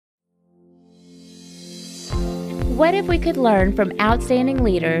What if we could learn from outstanding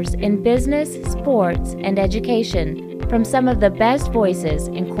leaders in business, sports, and education from some of the best voices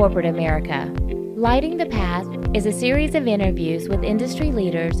in corporate America? Lighting the Path is a series of interviews with industry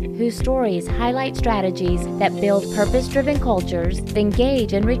leaders whose stories highlight strategies that build purpose-driven cultures,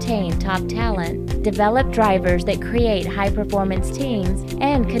 engage and retain top talent, develop drivers that create high-performance teams,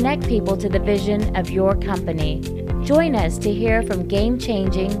 and connect people to the vision of your company. Join us to hear from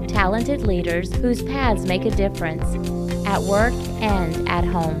game-changing, talented leaders whose paths make a difference at work and at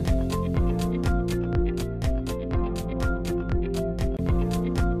home.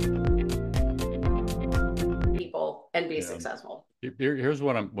 People and be successful. Here's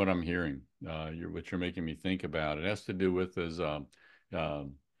what I'm hearing. What you're making me think about. It has to do with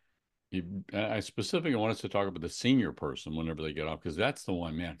I specifically want us to talk about the senior person whenever they get off, because that's the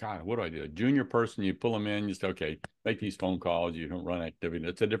one, man, God, what do I do? A junior person, you pull them in, you say, okay, make these phone calls, you don't run activity.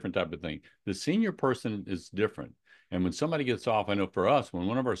 It's a different type of thing. The senior person is different. And when somebody gets off, I know for us, when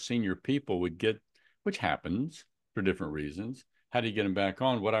one of our senior people would get, which happens for different reasons, how do you get them back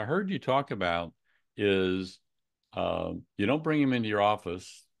on? What I heard you talk about is you don't bring them into your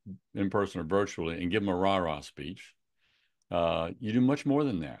office in person or virtually and give them a rah-rah speech. You do much more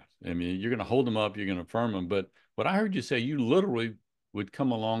than that. I mean, you're going to hold them up, you're going to affirm them. But what I heard you say, you literally would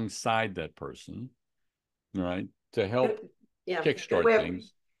come alongside that person, right, to help kickstart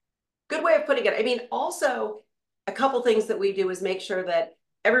things. Good way of putting it. I mean, also, a couple things that we do is make sure that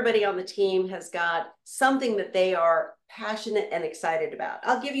everybody on the team has got something that they are passionate and excited about.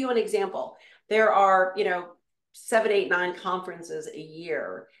 I'll give you an example. There are, 7, 8, 9 conferences a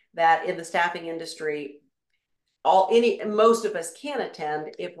year that in the staffing industry most of us can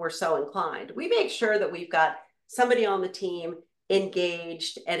attend if we're so inclined. We make sure that we've got somebody on the team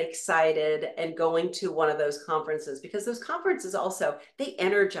engaged and excited and going to one of those conferences, because those conferences also, they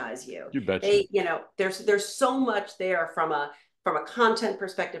energize you. You betcha. There's so much there from a content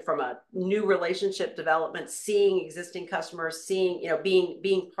perspective, from a new relationship development, seeing existing customers, seeing,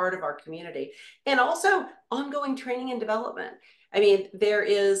 being part of our community, and also ongoing training and development. I mean, there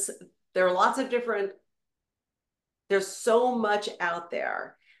are lots of different. There's so much out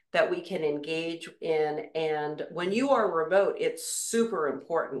there that we can engage in. And when you are remote, it's super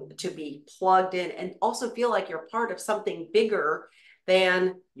important to be plugged in and also feel like you're part of something bigger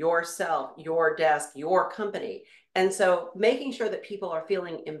than yourself, your desk, your company. And so making sure that people are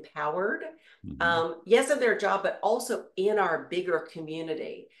feeling empowered, yes, in their job, but also in our bigger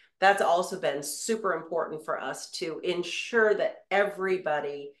community. That's also been super important for us to ensure that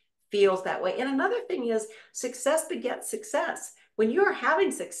everybody feels that way. And another thing is, success begets success. When you're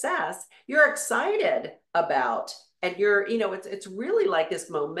having success, you're excited about, and it's really like this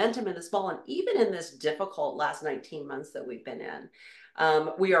momentum in this fall. And even in this difficult last 19 months that we've been in,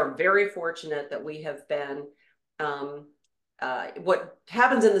 we are very fortunate that we have been, what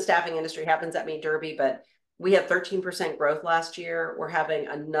happens in the staffing industry happens at Me Derby, but we had 13% growth last year. We're having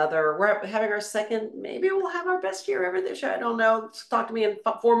our second, maybe we'll have our best year ever this year. I don't know. Talk to me in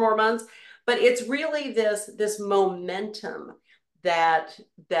 4 more months. But it's really this momentum that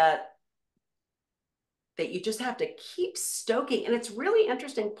you just have to keep stoking. And it's really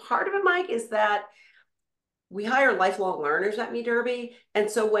interesting. Part of it, Mike, is that we hire lifelong learners at Me Derby. And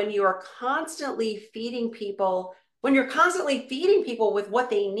so when you're constantly feeding people with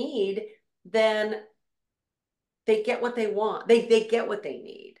what they need, then they get what they want. They get what they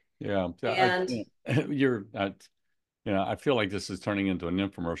need. Yeah. And I feel like this is turning into an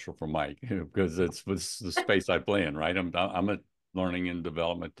infomercial for Mike, because it's the space I play in, right? I'm a learning and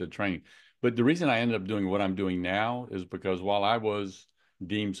development to training. But the reason I ended up doing what I'm doing now is because while I was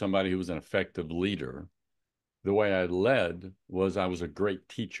deemed somebody who was an effective leader, the way I led was I was a great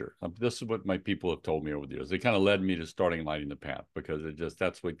teacher. This is what my people have told me over the years. They kind of led me to starting Lighting the Path, because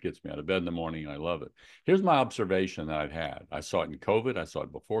that's what gets me out of bed in the morning, and I love it. Here's my observation that I've had. I saw it in COVID. I saw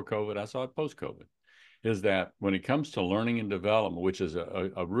it before COVID. I saw it post-COVID, is that when it comes to learning and development, which is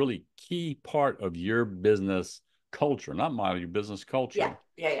a really key part of your business culture, not your business culture,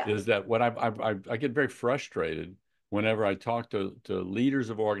 is that what I get very frustrated whenever I talk to leaders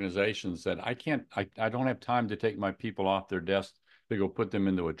of organizations that I don't have time to take my people off their desk to go put them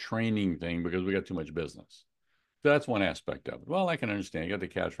into a training thing because we got too much business. So that's one aspect of it. Well, I can understand. You got the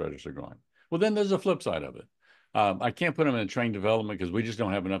cash register going. Well, then there's a flip side of it. I can't put them in training development because we just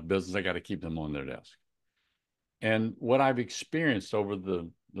don't have enough business. I got to keep them on their desk. And what I've experienced over the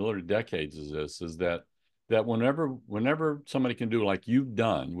later decades is that whenever somebody can do like you've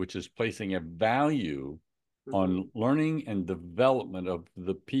done, which is placing a value on learning and development of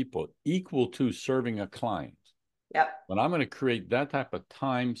the people equal to serving a client. Yep. But I'm going to create that type of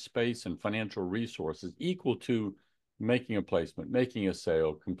time, space, and financial resources equal to making a placement, making a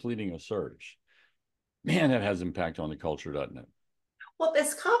sale, completing a search. Man, that has impact on the culture, doesn't it? Well,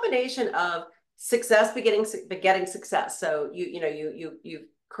 this combination of success begetting success. So you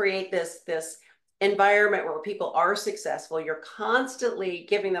create this environment where people are successful. You're constantly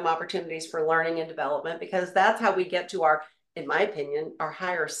giving them opportunities for learning and development, because that's how we get to our, in my opinion, our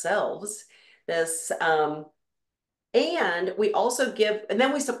higher selves. This and we also give, and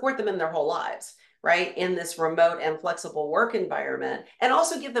then we support them in their whole lives, right? In this remote and flexible work environment, and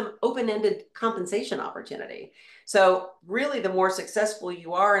also give them open-ended compensation opportunity. So really, the more successful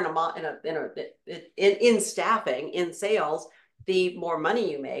you are in staffing, in sales, the more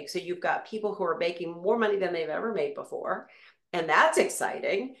money you make. So you've got people who are making more money than they've ever made before, and that's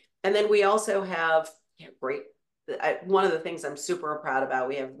exciting. And then we also have great. One of the things I'm super proud about,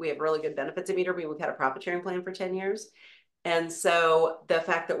 we have really good benefits at Meter. We've had a profit sharing plan for 10 years. And so the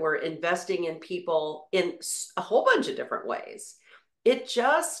fact that we're investing in people in a whole bunch of different ways, it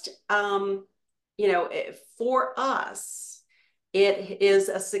just, for us, it's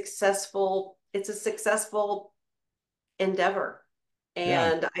a successful endeavor.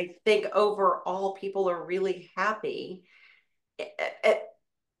 Yeah. And I think overall, people are really happy.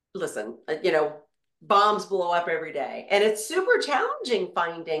 Listen, bombs blow up every day, and it's super challenging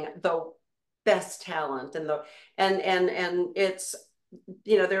finding the best talent and it's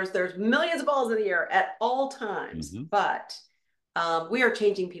there's millions of balls in the air at all times, but we are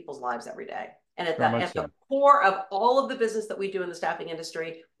changing people's lives every day. And at Very the much so. core of all of the business that we do in the staffing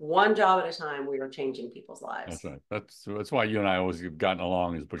industry, one job at a time, we are changing people's lives. That's right. That's why you and I always have gotten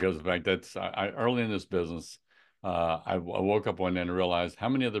along, is because of the fact that I early in this business, I woke up one day and realized how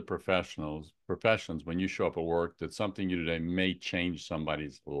many other professions, when you show up at work, that something you do today may change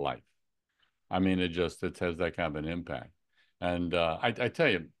somebody's life. I mean, it has that kind of an impact. And I tell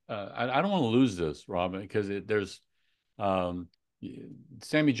you, I don't want to lose this, Robin, because there's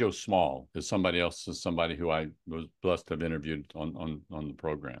Sammy Jo Small is somebody who I was blessed to have interviewed on the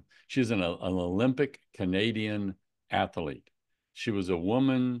program. She's an Olympic Canadian athlete. She was a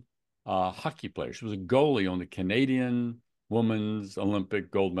woman hockey player. She was a goalie on the Canadian women's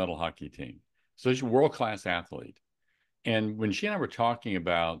Olympic gold medal hockey team. So she's a world-class athlete. And when she and I were talking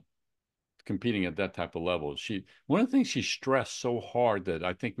about competing at that type of level, one of the things she stressed so hard that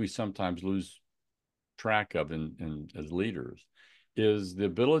I think we sometimes lose track of as leaders is the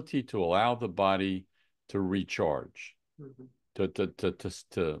ability to allow the body to recharge,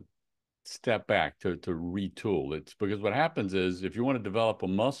 to step back, to retool. It's because what happens is, if you want to develop a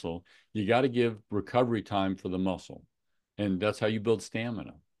muscle, you got to give recovery time for the muscle, and that's how you build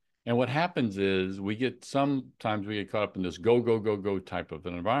stamina. And what happens is sometimes we get caught up in this go, go, go, go type of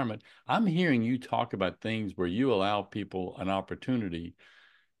an environment. I'm hearing you talk about things where you allow people an opportunity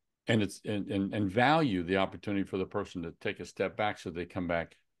and value the opportunity for the person to take a step back, so they come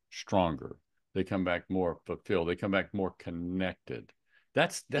back stronger. They come back more fulfilled. They come back more connected.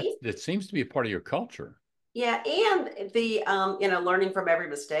 That seems to be a part of your culture. Yeah. And the, learning from every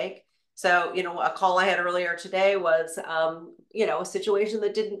mistake. So, a call I had earlier today was, a situation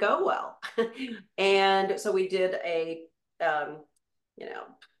that didn't go well. And so we did a,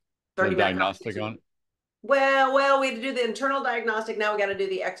 30-minute diagnostic on it? Well, we had to do the internal diagnostic. Now we got to do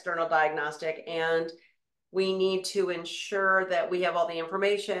the external diagnostic. And we need to ensure that we have all the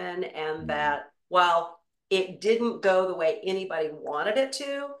information, and that while it didn't go the way anybody wanted it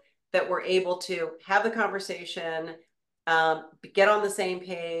to, that we're able to have the conversation, get on the same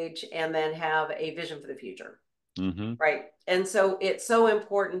page, and then have a vision for the future. Right. And so it's so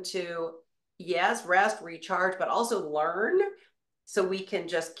important to, yes, rest, recharge, but also learn, so we can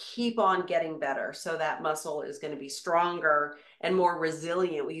just keep on getting better. So that muscle is going to be stronger and more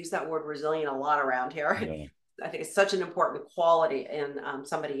resilient. We use that word resilient a lot around here. Yeah. I think it's such an important quality in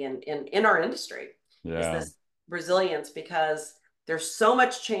somebody in our industry. Yeah. Is this resilience, because there's so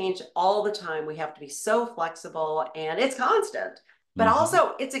much change all the time. We have to be so flexible, and it's constant, but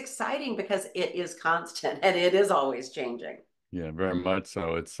also it's exciting because it is constant and it is always changing. Yeah, very much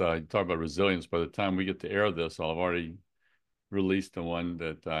so. It's you talk about resilience. By the time we get to air this, I'll have already released the one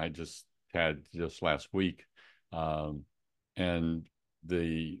that I just had just last week. And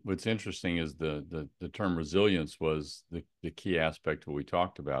what's interesting is the term resilience was the key aspect of what we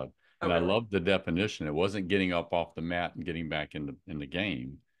talked about. And I love the definition. It wasn't getting up off the mat and getting back in the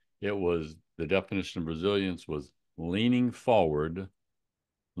game. It was, the definition of resilience was leaning forward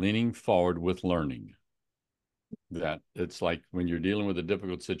with learning. That it's like when you're dealing with a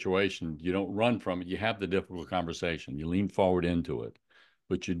difficult situation, you don't run from it. You have the difficult conversation. You lean forward into it,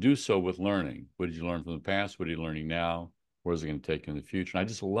 but you do so with learning. What did you learn from the past? What are you learning now? where's it going to take you in the future? And I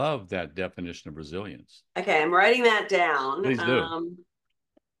just love that definition of resilience. Okay, I'm writing that down. Please do.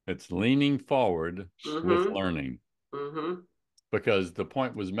 It's leaning forward with learning. Because the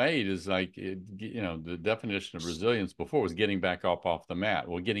point was made is like, the definition of resilience before was getting back up off the mat.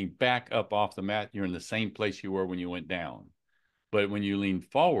 Well, getting back up off the mat, you're in the same place you were when you went down. But when you lean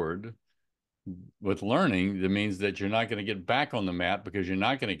forward with learning, that means that you're not going to get back on the mat because you're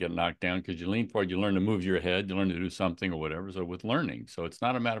not going to get knocked down because you lean forward, you learn to move your head, you learn to do something or whatever. So with learning, so it's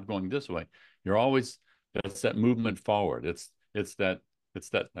not a matter of going this way. You're always, that's that movement forward. It's that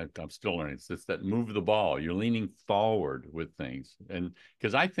I'm still learning. It's that move the ball. You're leaning forward with things. And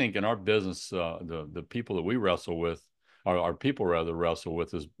because I think in our business, the people that we wrestle with, our people rather wrestle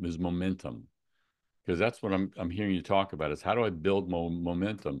with is momentum. Because that's what I'm hearing you talk about is how do I build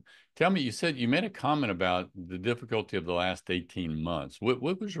momentum? Tell me, you said you made a comment about the difficulty of the last 18 months. What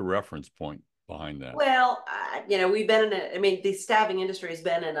was your reference point behind that? Well, we've been the staffing industry has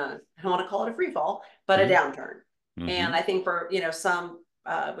been in I don't want to call it a free fall, but a downturn. And I think for, some,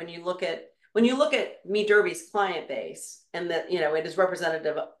 when you look at Me Derby's client base, and that, it is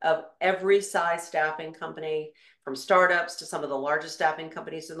representative of every size staffing company, from startups to some of the largest staffing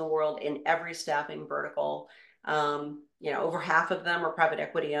companies in the world in every staffing vertical. Over half of them are private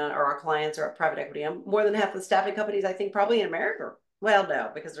equity, or our clients are private equity. More than half of the staffing companies, I think, probably in America. Well, no,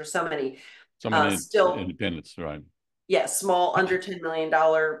 because there's so many still independents, right? Yes, small, under $10 million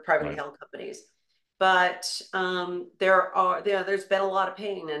privately held companies. But there's been a lot of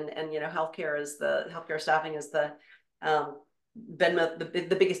pain, and healthcare staffing is been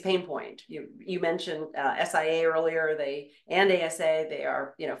the biggest pain point. You mentioned SIA earlier, and ASA. They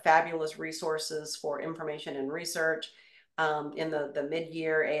are fabulous resources for information and research. In the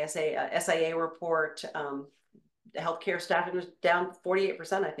mid-year SIA report, healthcare staffing was down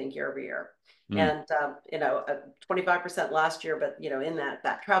 48%, I think, year over year. And 25% last year, but in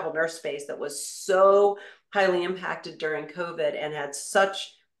that travel nurse space that was so highly impacted during COVID and had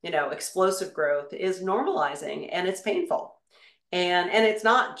such explosive growth is normalizing, and it's painful. And it's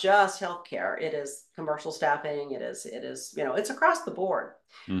not just healthcare; it is commercial staffing. It is it's across the board.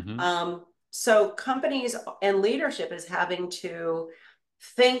 So companies and leadership is having to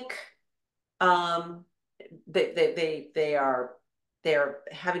think. They're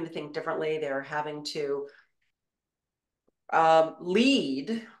having to think differently. They're having to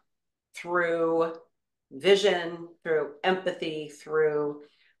lead through vision, through empathy, through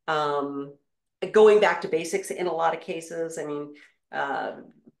going back to basics in a lot of cases. I mean,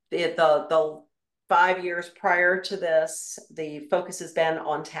 the 5 years prior to this, the focus has been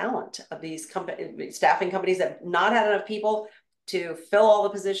on talent of these staffing companies that have not had enough people to fill all the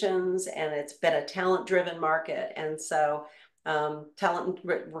positions, and it's been a talent-driven market. And so talent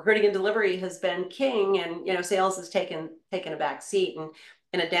recruiting and delivery has been king, and sales has taken a back seat. And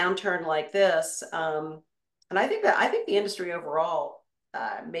in a downturn like this, and I think the industry overall,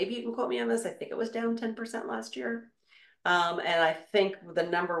 maybe you can quote me on this, I think it was down 10% last year. And I think the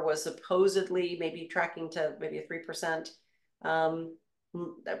number was supposedly maybe tracking to maybe a 3%.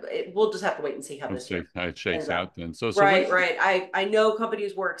 We'll just have to wait and see how this shakes out then. So right. I know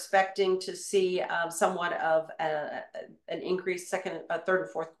companies were expecting to see somewhat of an increase third and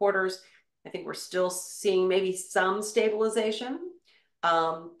fourth quarters. I think we're still seeing maybe some stabilization.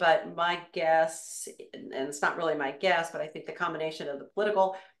 But my guess, and it's not really my guess, but I think the combination of the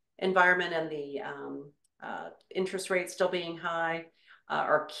political environment and the interest rates still being high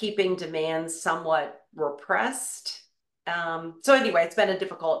are keeping demand somewhat repressed. So anyway, it's been a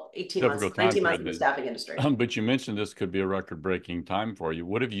difficult 19 months in the staffing industry. But you mentioned this could be a record-breaking time for you.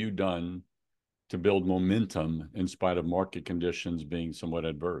 What have you done to build momentum in spite of market conditions being somewhat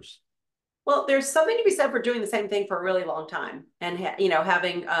adverse? Well, there's something to be said for doing the same thing for a really long time, and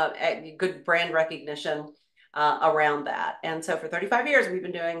having a good brand recognition around that. And so for 35 years, we've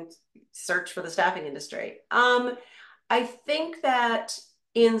been doing search for the staffing industry. I think that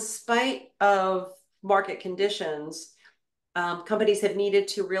in spite of market conditions, companies have needed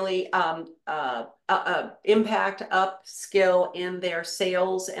to really impact, upskill in their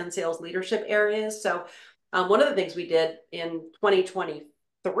sales and sales leadership areas. So one of the things we did in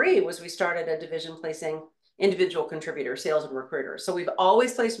 2023 was we started a division placing individual contributors, sales and recruiters. So we've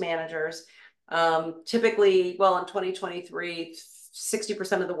always placed managers. Typically, well, in 2023,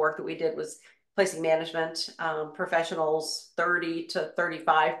 60% of the work that we did was placing management professionals, 30 to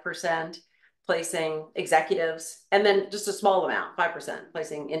 35% placing executives, and then just a small amount, 5%,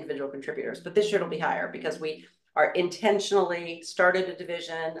 placing individual contributors. But this year it'll be higher because we are intentionally started a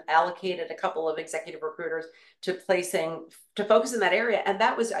division, allocated a couple of executive recruiters to focus in that area. And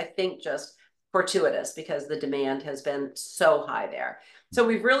that was, I think, just fortuitous because the demand has been so high there. So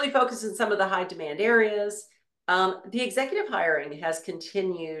we've really focused in some of the high demand areas. The executive hiring has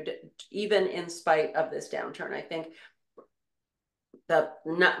continued even in spite of this downturn. I think the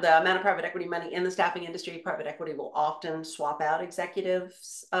amount of private equity money in the staffing industry, private equity will often swap out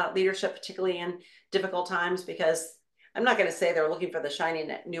executives leadership, particularly in difficult times, because I'm not going to say they're looking for the shiny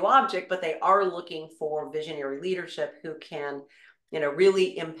new object, but they are looking for visionary leadership who can,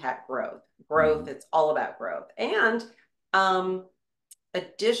 really impact growth. It's all about growth. And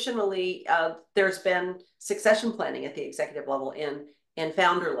additionally, there's been succession planning at the executive level in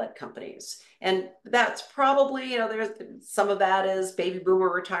founder-led companies. And that's probably, there's some of that is baby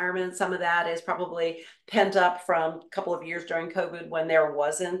boomer retirement. Some of that is probably pent up from a couple of years during COVID when there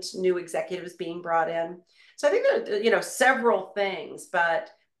wasn't new executives being brought in. So I think there are, several things, but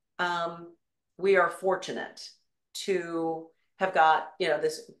we are fortunate to have got,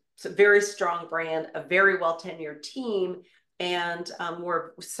 this very strong brand, a very well-tenured team, and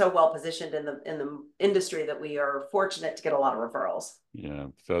we're so well positioned in the industry that we are fortunate to get a lot of referrals. Yeah.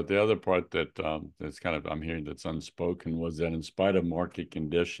 So the other part that that's kind of I'm hearing that's unspoken was that in spite of market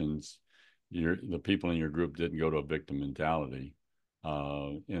conditions, the people in your group didn't go to a victim mentality.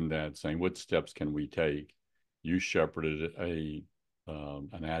 In that saying, what steps can we take? You shepherded an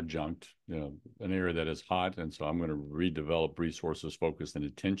adjunct, an area that is hot, and so I'm going to redevelop resources, focus, and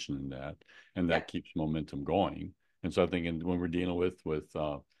attention in that, and that keeps momentum going. And so I think when we're dealing with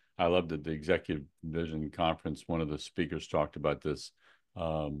I loved at the Executive Vision Conference, one of the speakers talked about this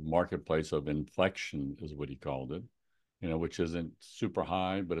marketplace of inflection, is what he called it, which isn't super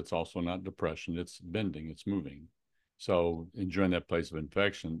high, but it's also not depression. It's bending, it's moving. So enjoying that place of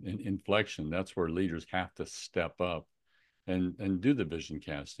inflection, that's where leaders have to step up and do the vision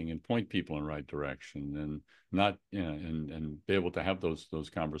casting and point people in the right direction and not, and be able to have those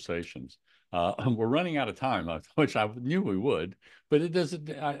conversations. We're running out of time, which I knew we would, but it doesn't.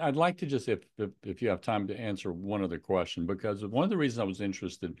 I'd like to just, if you have time, to answer one other question, because one of the reasons I was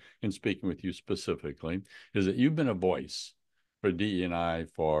interested in speaking with you specifically is that you've been a voice for DE&I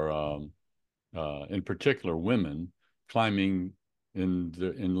for, in particular, women climbing in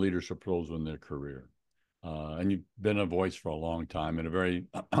leadership roles in their career. And you've been a voice for a long time, and a very,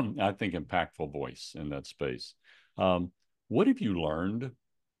 I think, impactful voice in that space. What have you learned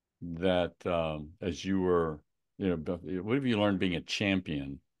that as you were, what have you learned being a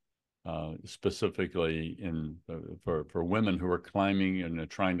champion, specifically for women who are climbing and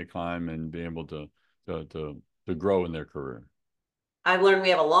trying to climb and be able to grow in their career? I've learned we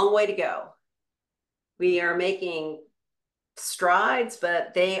have a long way to go. We are making strides,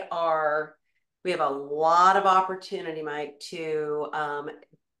 but we have a lot of opportunity, Mike, and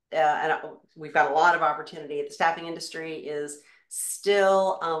we've got a lot of opportunity. The staffing industry is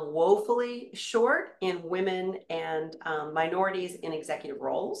still woefully short in women and minorities in executive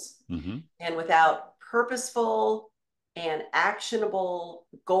roles. Mm-hmm. And without purposeful and actionable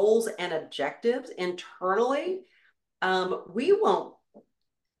goals and objectives internally, we will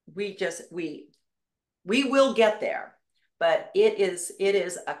get there. But it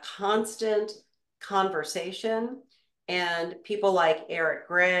is a constant conversation, and people like Eric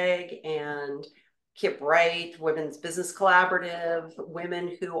Gregg and Kip Wright, Women's Business Collaborative,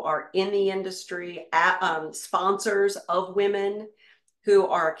 women who are in the industry, sponsors of women who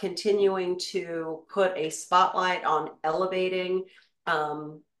are continuing to put a spotlight on elevating,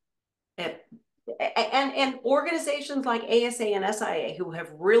 and organizations like ASA and SIA who have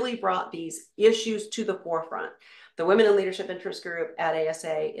really brought these issues to the forefront. The Women in Leadership Interest Group at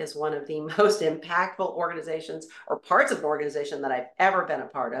ASA is one of the most impactful organizations, or parts of an organization, that I've ever been a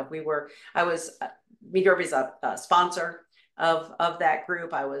part of. I was Mead-Jorbey's a sponsor of that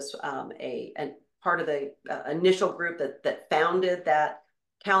group. I was a part of the initial group that founded that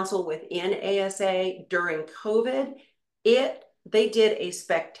council within ASA during COVID. They did a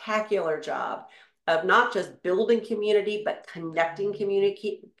spectacular job of not just building community, but connecting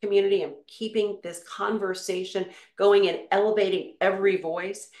community and keeping this conversation going and elevating every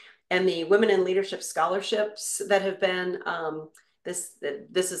voice. And the Women in Leadership scholarships that have been, this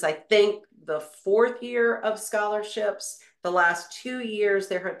is, I think, the fourth year of scholarships. The last 2 years,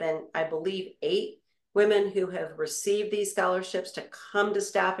 there have been, I believe, 8 women who have received these scholarships to come to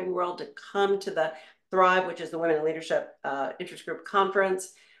Staffing World, to come to the Thrive, which is the Women in Leadership Interest Group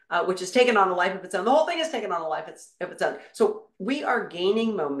Conference, which has taken on a life of its own. The whole thing has taken on a life of its own. So we are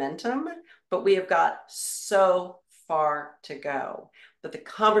gaining momentum, but we have got so far to go. But the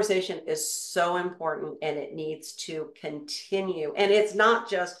conversation is so important, and it needs to continue. And it's not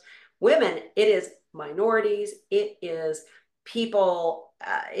just women, it is minorities, it is people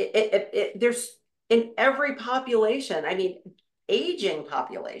there's in every population, I mean, aging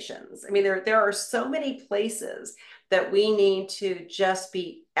populations. I mean, there are so many places that we need to just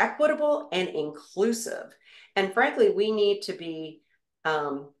be equitable and inclusive. And frankly, we need to be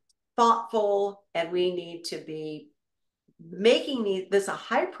thoughtful, and we need to be making this a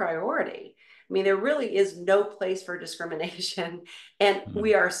high priority. I mean, there really is no place for discrimination. And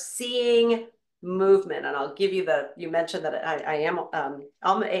we are seeing movement. And I'll give you you mentioned that I am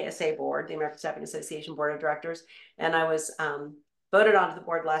on the ASA board, the American Staffing Association Board of Directors. And I was voted onto the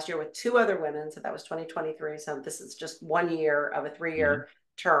board last year with 2 other women. So that was 2023. So this is just 1 year of a 3-year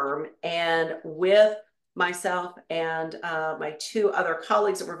term. And with myself and my 2 other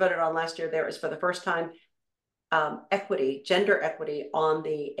colleagues that were voted on last year, there was for the first time equity, gender equity on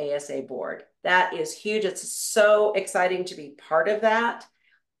the ASA board. That is huge. It's so exciting to be part of that.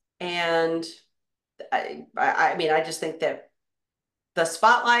 And I mean, I just think that the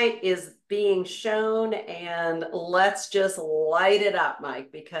spotlight is being shown, and let's just light it up,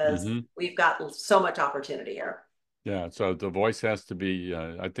 Mike, because we've got so much opportunity here. Yeah, so the voice has to be,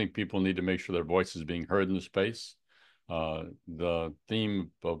 I think people need to make sure their voice is being heard in the space. The theme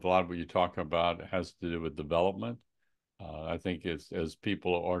of a lot of what you talk about has to do with development. I think as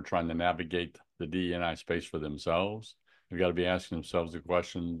people are trying to navigate the DE&I space for themselves, they've got to be asking themselves the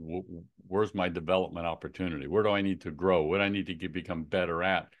question, where's my development opportunity? Where do I need to grow? What do I need to become better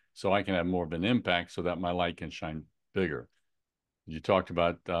at so I can have more of an impact so that my light can shine bigger? You talked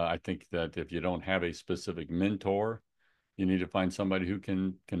about, I think that if you don't have a specific mentor, you need to find somebody who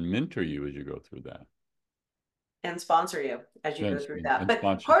can mentor you as you go through that. And sponsor you as you go through that. But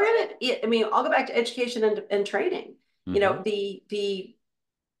sponsor. Part of it, I mean, I'll go back to education and training. You know, the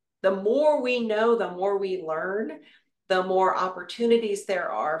more we know, the more we learn, the more opportunities there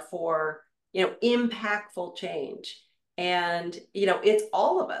are for, you know, impactful change. And, you know, it's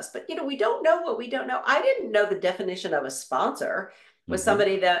all of us, but, you know, we don't know what we don't know. I didn't know the definition of a sponsor was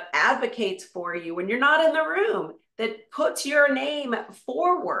somebody that advocates for you when you're not in the room, that puts your name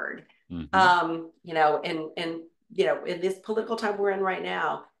forward. You know, and you know, in this political time we're in right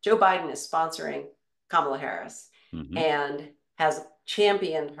now, Joe Biden is sponsoring Kamala Harris and has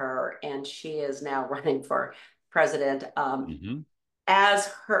championed her, and she is now running for president as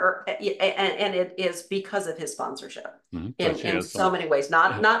her, and it is because of his sponsorship in so many ways,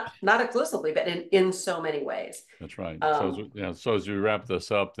 not exclusively, but in so many ways. That's right. So as we wrap this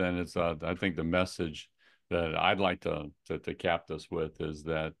up, then it's I think the message that I'd like to cap this with is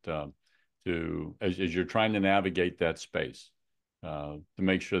that as you're trying to navigate that space, to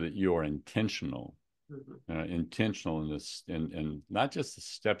make sure that you are intentional in this, and not just the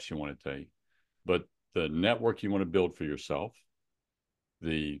steps you want to take, but the network you want to build for yourself,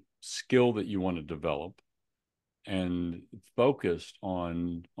 the skill that you want to develop, and focused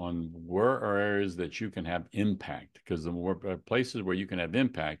on where are areas that you can have impact, because the more places where you can have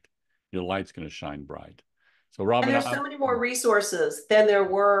impact, your light's going to shine bright. So Robin, and there's so many more resources than there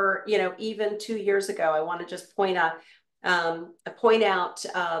were, you know, even 2 years ago. I want to just point out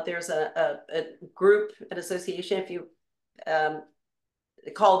there's a group, an association, if you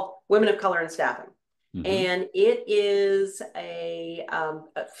called Women of Color in Staffing, and it is a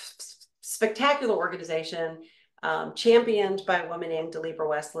spectacular organization championed by a woman named Delibra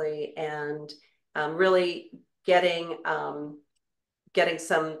Wesley, and really getting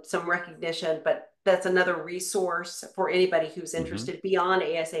some recognition. But that's another resource for anybody who's interested beyond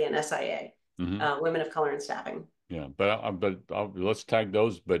ASA and SIA, Women of Color in Staffing. Yeah, but let's tag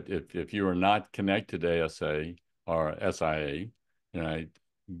those. But if you are not connected to ASA or SIA, you know,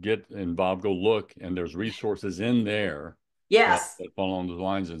 get involved, go look, and there's resources in there. Yes, that fall along those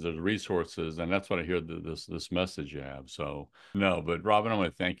lines, and there's resources, and that's what I hear this message you have. So no, but Robin, I want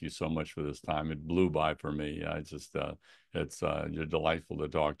to thank you so much for this time. It blew by for me. I just you're delightful to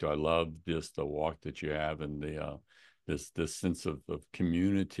talk to. I love just the walk that you have, and the this sense of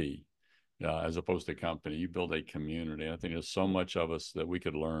community. As opposed to company, you build a community. I think there's so much of us that we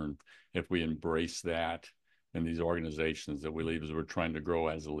could learn if we embrace that in these organizations that we leave as we're trying to grow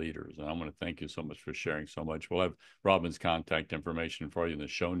as leaders. And I want to thank you so much for sharing so much. We'll have Robin's contact information for you in the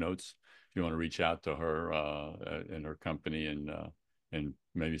show notes if you want to reach out to her and her company and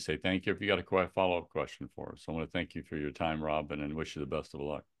maybe say thank you if you got a follow-up question for us. So I want to thank you for your time, Robin, and wish you the best of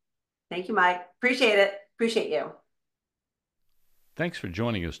luck. Thank you, Mike. Appreciate it. Appreciate you. Thanks for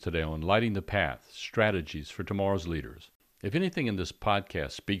joining us today on Lighting the Path, Strategies for Tomorrow's Leaders. If anything in this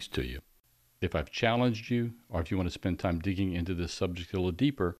podcast speaks to you, if I've challenged you, or if you want to spend time digging into this subject a little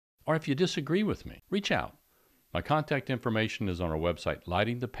deeper, or if you disagree with me, reach out. My contact information is on our website,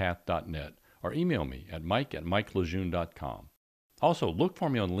 lightingthepath.net, or email me at mike@mikelejeune.com. Also, look for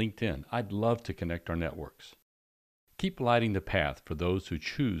me on LinkedIn. I'd love to connect our networks. Keep lighting the path for those who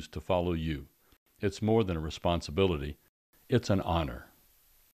choose to follow you. It's more than a responsibility. It's an honor.